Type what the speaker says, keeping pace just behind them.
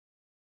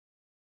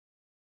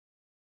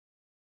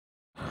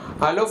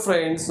Hello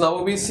friends,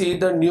 now we see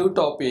the new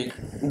topic,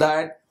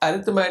 that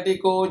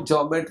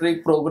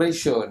arithmetico-geometric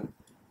progression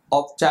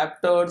of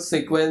chapter,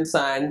 sequence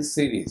and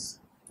series.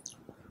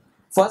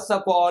 First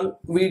of all,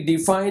 we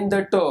define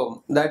the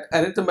term that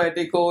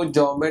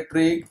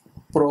arithmetico-geometric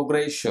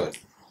progression.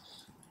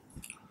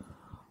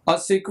 A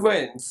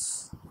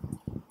sequence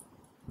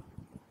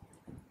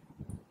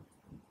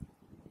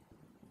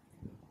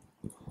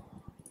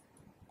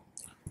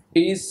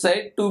is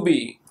said to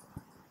be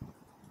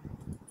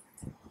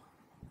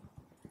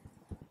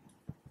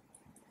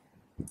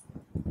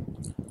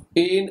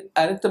in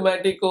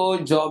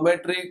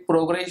arithmetico-geometric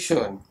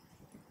progression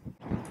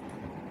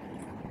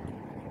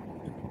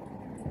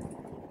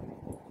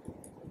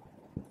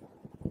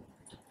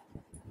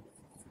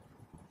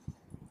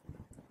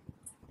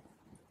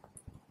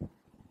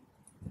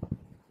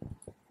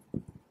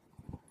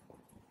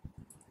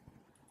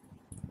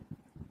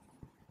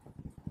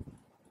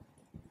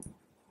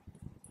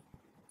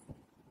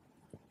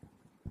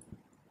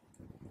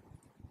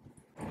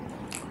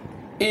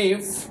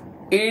if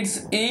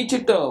its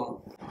each term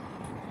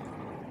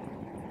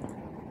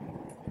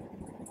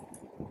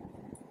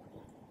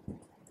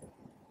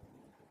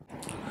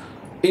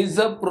is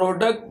a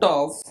product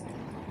of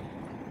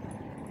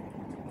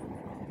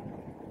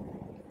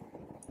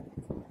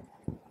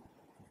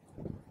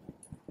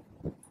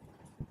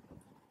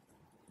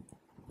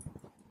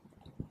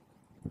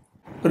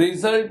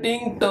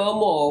resulting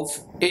term of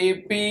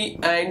AP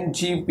and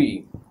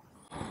GP.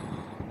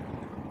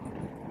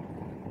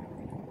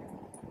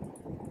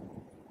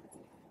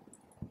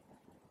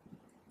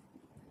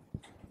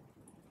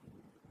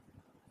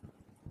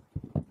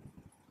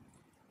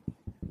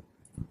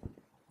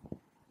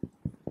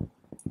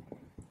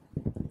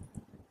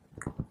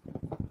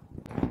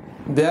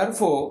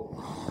 Therefore,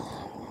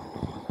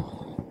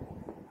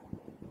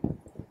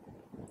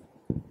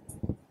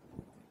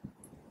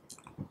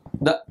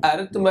 the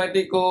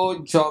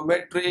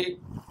arithmetico-geometric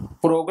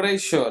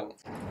progression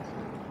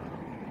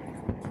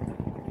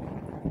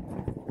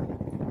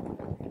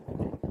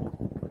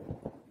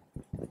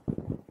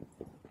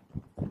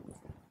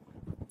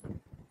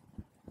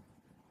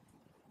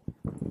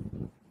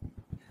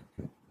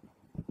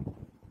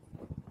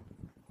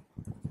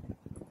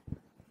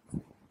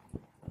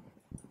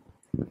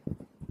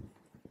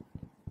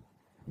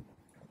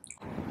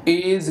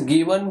is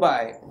given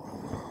by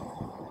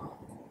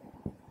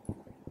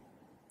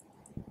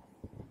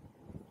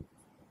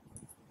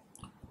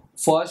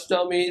first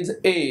term is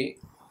A,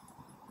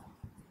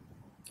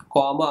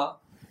 comma,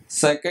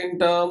 second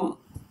term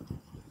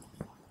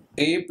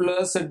A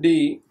plus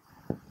D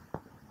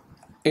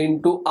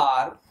into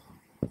R,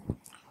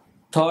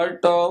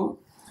 third term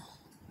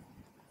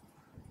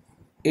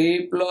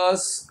A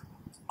plus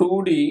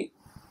 2D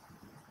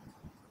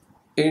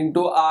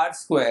into R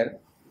square,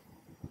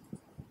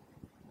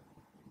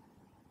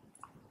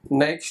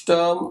 next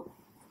term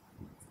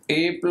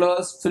A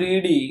plus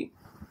 3D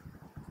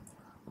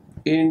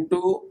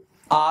into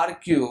R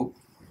cube,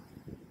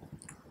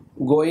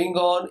 going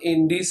on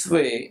in this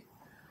way,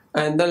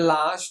 and the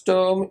last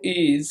term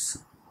is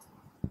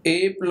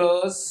A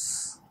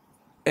plus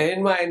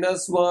n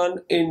minus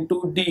 1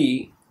 into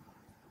D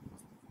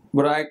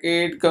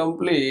bracket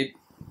complete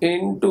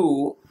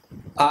into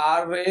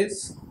R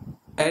raised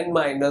n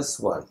minus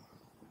 1.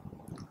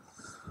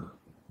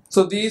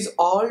 So these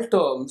all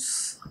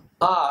terms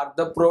are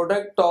the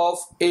product of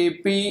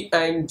AP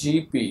and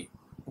GP,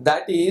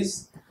 that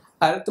is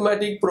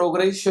arithmetic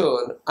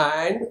progression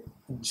and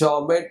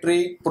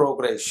geometric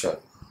progression.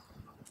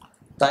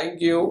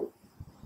 Thank you.